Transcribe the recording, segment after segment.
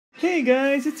Hey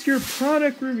guys, it's your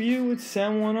product review with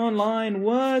Sam1Online.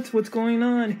 What's going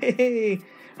on? Hey,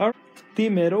 alright, the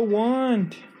metal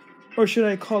wand, or should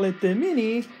I call it the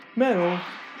mini metal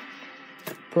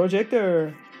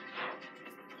projector?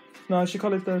 No, I should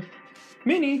call it the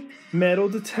mini metal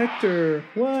detector.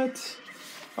 What?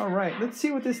 Alright, let's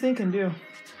see what this thing can do.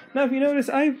 Now, if you notice,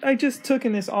 I just took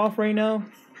this off right now,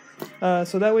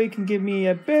 so that way it can give me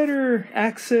a better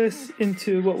access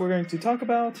into what we're going to talk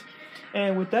about.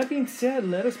 And with that being said,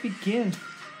 let us begin.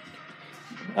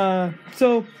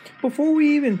 So before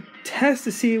we even test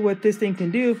to see what this thing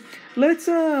can do, let's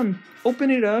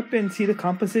open it up and see the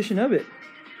composition of it.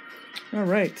 All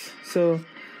right, so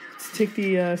let's take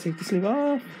the safety sleeve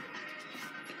off.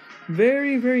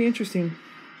 Very, very interesting.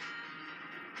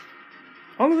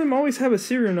 All of them always have a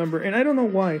serial number, and I don't know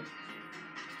why.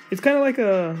 It's kind of like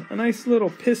a nice little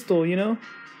pistol, you know?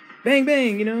 Bang,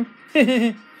 bang, you know?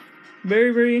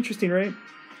 Very, very interesting, right?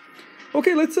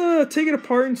 Okay, let's take it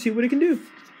apart and see what it can do.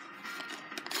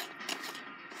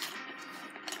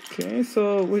 Okay,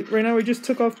 so right now we just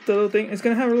took off the little thing. It's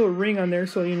gonna have a little ring on there,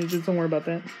 so you just don't worry about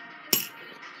that.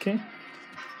 Okay.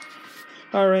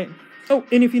 All right. Oh,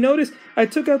 and if you notice, I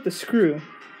took out the screw.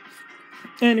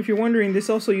 And if you're wondering,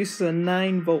 this also uses a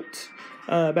 9-volt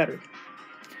battery.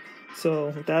 So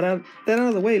with that out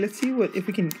of the way, let's see if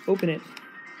we can open it.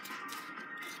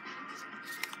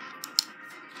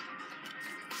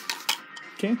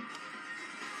 Okay.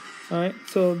 All right.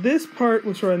 So this part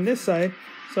was on this side,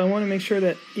 so I want to make sure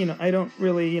that I don't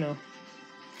really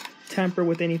tamper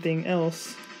with anything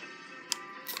else.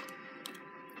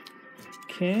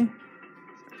 Okay.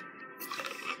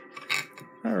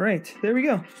 All right. There we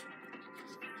go.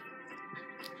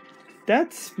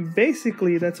 That's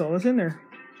all that's in there.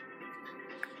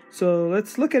 So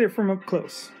let's look at it from up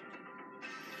close.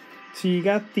 So you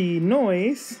got the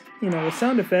noise, the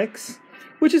sound effects,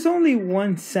 which is only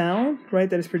one sound, right,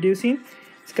 that it's producing.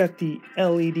 It's got the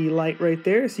LED light right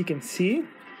there, so you can see.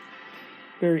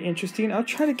 Very interesting. I'll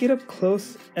try to get up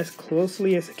close, as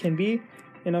closely as it can be,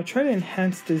 and I'll try to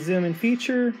enhance the zoom in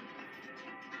feature.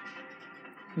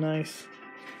 Nice.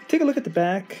 Take a look at the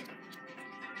back.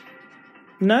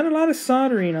 Not a lot of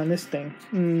soldering on this thing.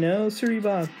 No siree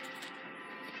bob.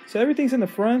 So everything's in the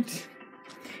front.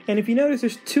 And if you notice,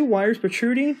 there's 2 wires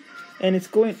protruding, and it's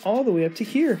going all the way up to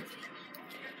here.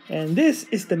 And this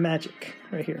is the magic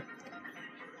right here.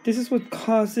 This is what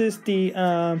causes the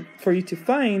for you to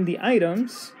find the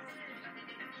items.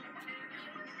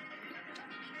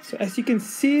 So as you can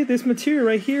see, this material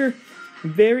right here,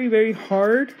 very, very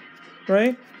hard,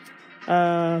 right?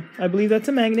 I believe that's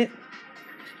a magnet.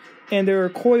 And there are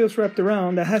coils wrapped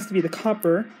around. That has to be the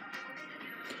copper.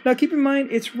 Now keep in mind,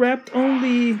 it's wrapped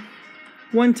only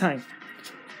one time.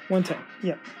 One time,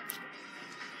 yeah.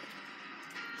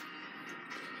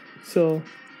 So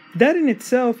that in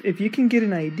itself, if you can get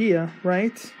an idea,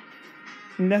 right?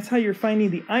 And that's how you're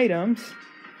finding the items,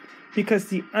 because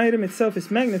the item itself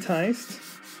is magnetized.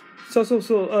 It's also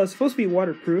supposed to be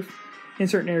waterproof in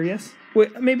certain areas,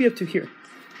 maybe up to here.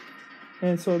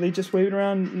 And so they just wave it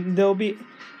around, and they'll be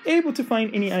able to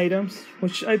find any items,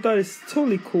 which I thought is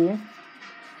totally cool.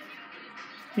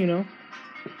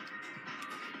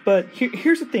 But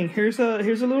here's the thing. Here's a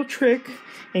little trick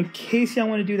in case y'all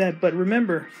want to do that. But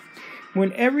remember,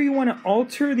 whenever you want to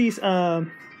alter these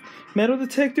metal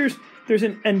detectors, there's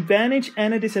an advantage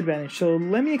and a disadvantage. So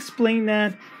let me explain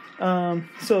that.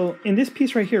 So in this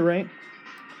piece right here, right?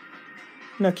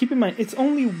 Now keep in mind, it's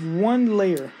only one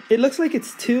layer. It looks like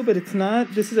it's 2, but it's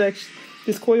not.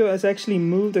 This coil has actually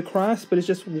moved across, but it's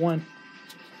just one.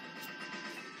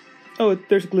 Oh,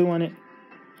 there's glue on it.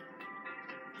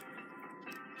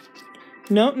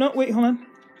 No, wait, hold on.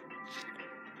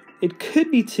 It could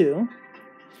be 2.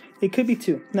 It could be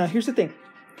 2. Now, here's the thing.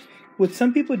 What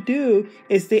some people do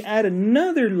is they add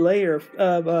another layer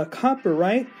of copper,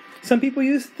 right? Some people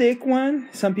use thick one.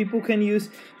 Some people can use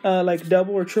like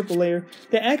double or triple layer.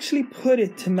 They actually put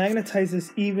it to magnetize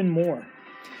this even more.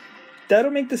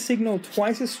 That'll make the signal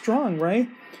twice as strong, right?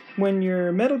 When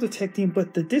you're metal detecting,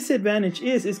 but the disadvantage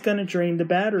is it's going to drain the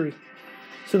battery.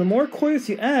 So the more coils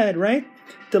you add, right,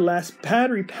 the less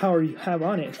battery power you have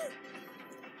on it.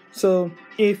 So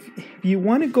if you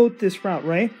want to go this route,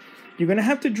 right, you're going to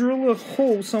have to drill a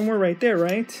hole somewhere right there,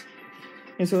 right?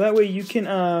 And so that way you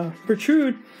can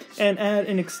protrude and add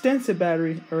an extensive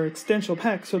battery or extension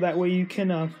pack, so that way you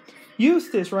can use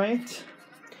this, right?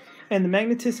 And the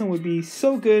magnetism would be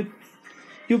so good.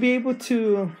 You'll be able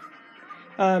to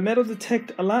metal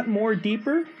detect a lot more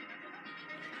deeper.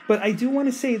 But I do want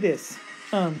to say this.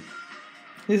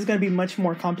 This is going to be much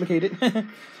more complicated.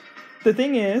 The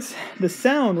thing is, the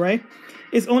sound, right?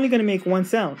 it's only going to make one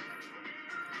sound.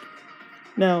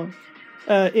 Now,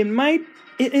 it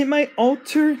might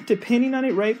alter depending on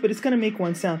it, right? But it's going to make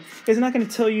one sound. It's not going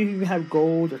to tell you you have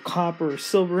gold or copper or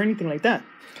silver or anything like that.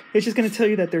 It's just going to tell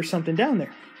you that there's something down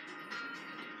there.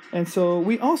 And so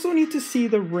we also need to see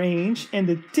the range and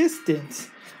the distance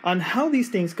on how these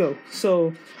things go.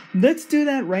 So let's do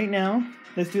that right now.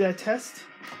 Let's do that test.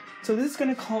 So this is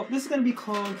going to be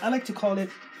called, I like to call it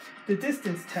the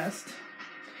distance test.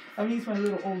 I'm going to use my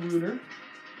little old ruler.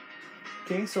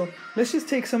 Okay, so let's just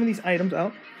take some of these items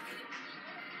out.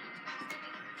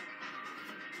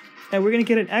 And we're going to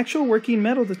get an actual working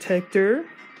metal detector.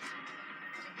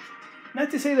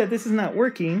 Not to say that this is not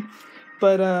working,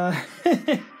 but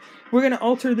we're going to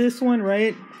alter this one,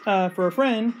 right, for a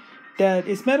friend that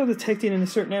is metal detecting in a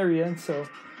certain area. And so,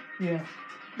 yeah,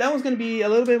 that one's going to be a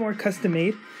little bit more custom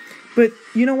made. But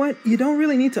you know what? You don't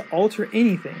really need to alter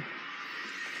anything.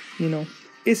 You know,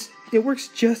 it works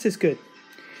just as good.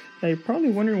 Now you're probably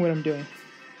wondering what I'm doing.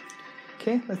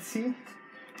 Okay, let's see.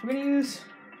 We're going to use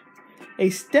a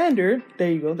standard,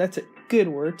 there you go, that's a good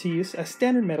word to use, a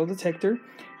standard metal detector.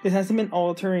 This hasn't been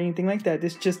altered or anything like that.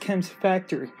 This just comes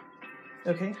factory.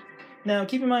 Okay, now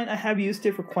keep in mind I have used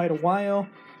it for quite a while.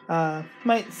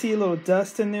 Might see a little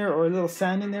dust in there or a little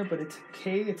sand in there, but it's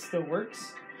okay, it still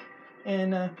works.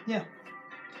 And yeah.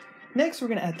 Next we're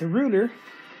going to add the ruler.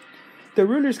 The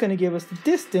ruler is going to give us the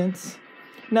distance.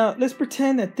 Now, let's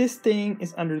pretend that this thing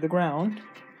is under the ground,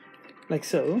 like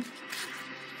so.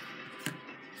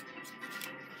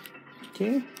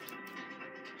 Okay.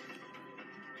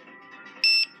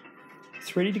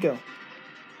 It's ready to go.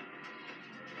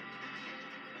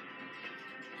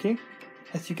 Okay.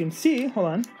 As you can see, hold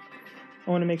on.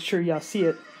 I want to make sure y'all see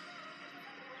it.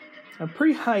 I'm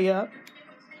pretty high up,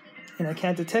 and I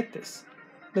can't detect this.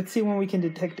 Let's see when we can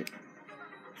detect it.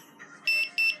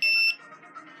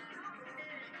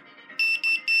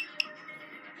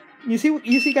 You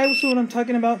see, guys, what I'm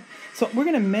talking about? So we're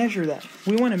going to measure that.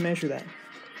 We want to measure that.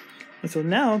 And so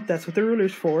now, that's what the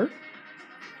ruler's for.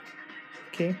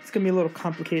 Okay, it's going to be a little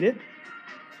complicated.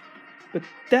 But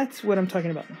that's what I'm talking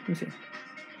about. Let me see.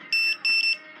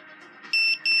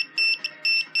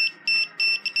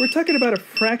 We're talking about a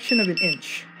fraction of an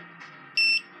inch.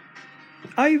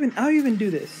 I'll even do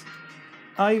this.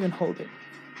 I'll even hold it.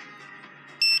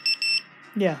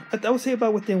 Yeah, I would say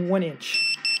about within 1 inch.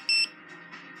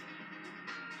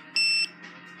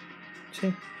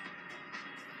 See?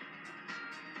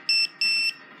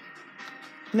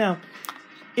 Now,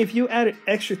 if you added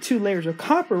extra 2 layers of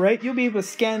copper, right, you'll be able to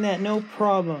scan that no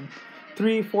problem.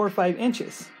 3, 4, 5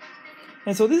 inches.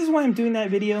 And so this is why I'm doing that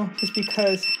video, is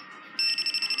because,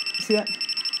 you see that?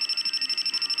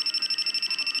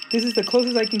 This is the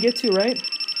closest I can get to, right?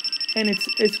 And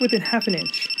it's within half an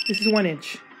inch. This is 1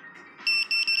 inch.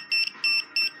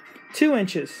 2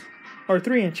 inches or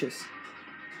 3 inches.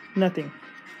 Nothing.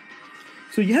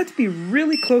 So you have to be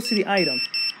really close to the item.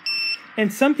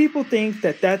 And some people think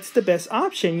that that's the best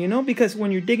option, you know, because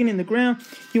when you're digging in the ground,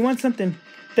 you want something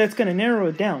that's going to narrow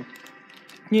it down,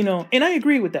 you know, and I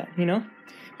agree with that, you know,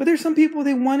 but there's some people,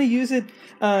 they want to use it,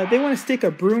 they want to stick a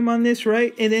broom on this,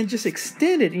 right, and then just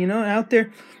extend it, you know, out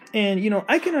there, and, you know,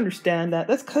 I can understand that.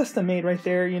 That's custom made right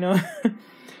there, you know,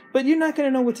 but you're not going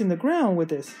to know what's in the ground with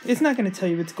this. It's not going to tell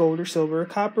you if it's gold or silver or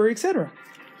copper, etc.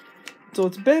 So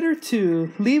it's better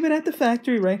to leave it at the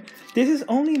factory, right? This is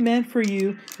only meant for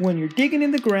you when you're digging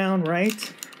in the ground,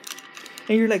 right?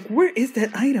 And you're like, where is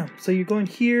that item? So you're going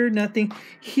here, nothing,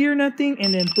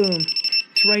 and then boom,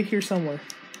 it's right here somewhere.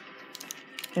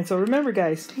 And so remember,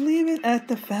 guys, leave it at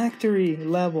the factory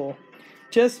level.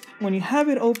 Just when you have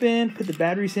it open, put the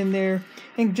batteries in there,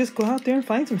 and just go out there and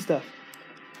find some stuff.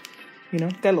 You know,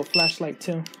 got a little flashlight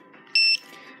too.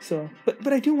 So,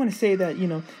 but I do want to say that, you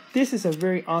know, this is a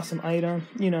very awesome item.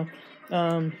 You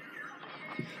know,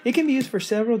 it can be used for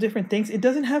several different things. It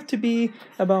doesn't have to be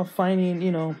about finding,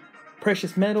 you know,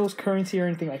 precious metals, currency, or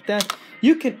anything like that.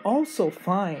 You can also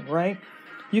find, right?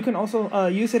 You can also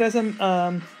use it as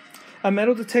a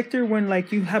metal detector when,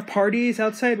 like, you have parties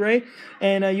outside, right?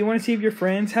 And you want to see if your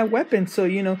friends have weapons. So,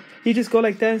 you know, you just go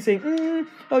like that and say,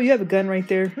 oh, you have a gun right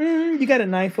there. You got a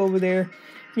knife over there,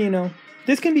 you know.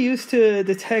 This can be used to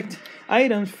detect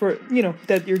items for, you know,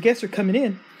 that your guests are coming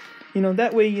in. You know,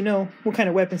 that way you know what kind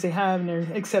of weapons they have,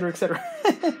 and et cetera, et cetera.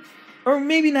 Or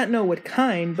maybe not know what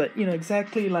kind, but, you know,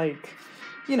 exactly, like,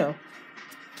 you know,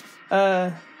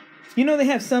 they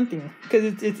have something,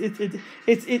 because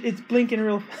it's blinking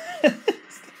real.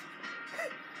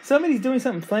 Somebody's doing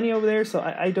something funny over there, so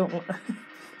I don't want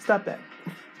stop that.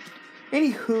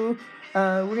 Anywho,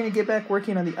 we're gonna get back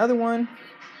working on the other one.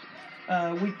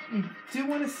 We do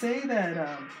want to say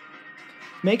that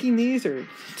Making these are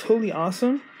totally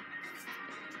awesome.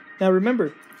 Now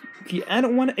remember, if you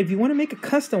want to make a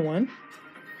custom one,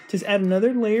 just add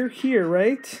another layer here,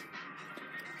 right?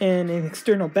 And an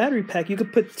external battery pack. You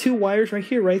could put 2 wires right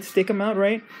here, right? Stick them out,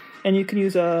 right? And you can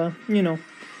use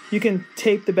you can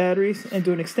tape the batteries and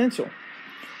do an extension.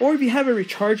 Or if you have a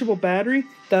rechargeable battery,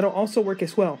 that'll also work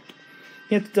as well.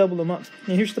 You have to double them up.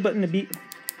 And here's the button to beat.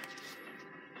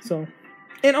 So,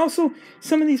 and also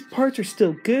some of these parts are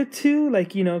still good too.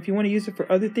 Like, if you want to use it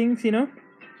for other things,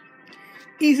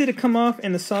 easy to come off,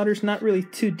 and the solder's not really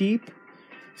too deep.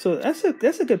 So that's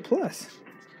a good plus.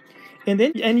 And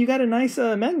you got a nice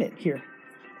magnet here.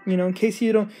 In case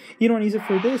you don't want to use it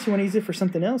for this, you want to use it for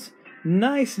something else.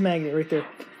 Nice magnet right there.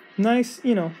 Nice,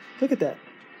 look at that.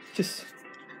 Just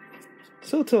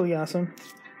so totally awesome.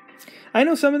 I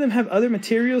know some of them have other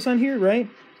materials on here, right?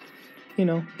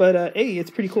 But hey, it's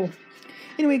pretty cool.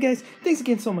 Anyway, guys, thanks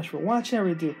again so much for watching. I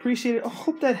really do appreciate it. I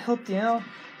hope that helped you out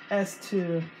as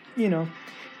to,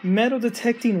 metal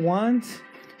detecting wands.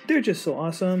 They're just so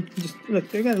awesome. Just look,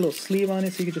 they got a little sleeve on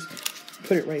it, so you can just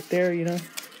put it right there, And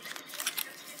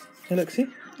look, see?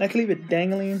 I can leave it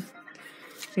dangling,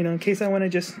 in case I want to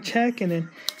just check and then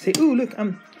say, ooh, look,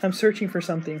 I'm searching for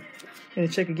something. And then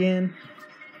check again.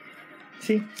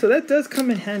 See? So that does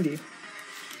come in handy.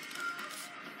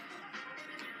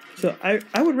 So I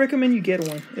would recommend you get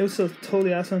one. It was so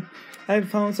totally awesome. I've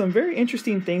found some very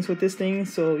interesting things with this thing.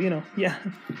 So, yeah.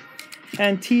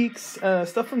 Antiques,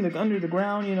 stuff from under the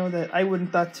ground, that I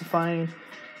wouldn't thought to find.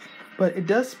 But it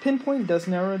does pinpoint, it does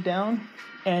narrow it down.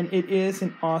 And it is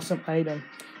an awesome item.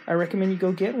 I recommend you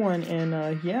go get one.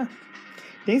 And, yeah.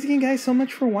 Thanks again, guys, so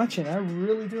much for watching. I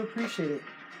really do appreciate it.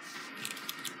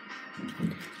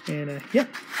 And, yeah.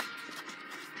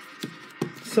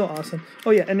 So awesome. Oh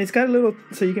yeah, and it's got a little,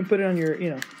 so you can put it on your,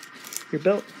 your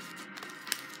belt.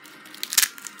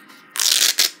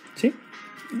 See?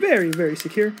 Very, very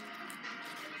secure.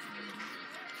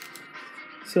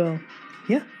 So,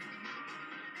 yeah.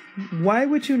 Why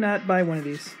would you not buy one of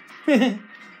these?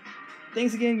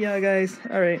 Thanks again, yeah, guys.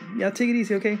 All right, y'all take it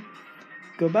easy, okay?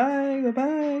 Goodbye,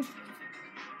 goodbye.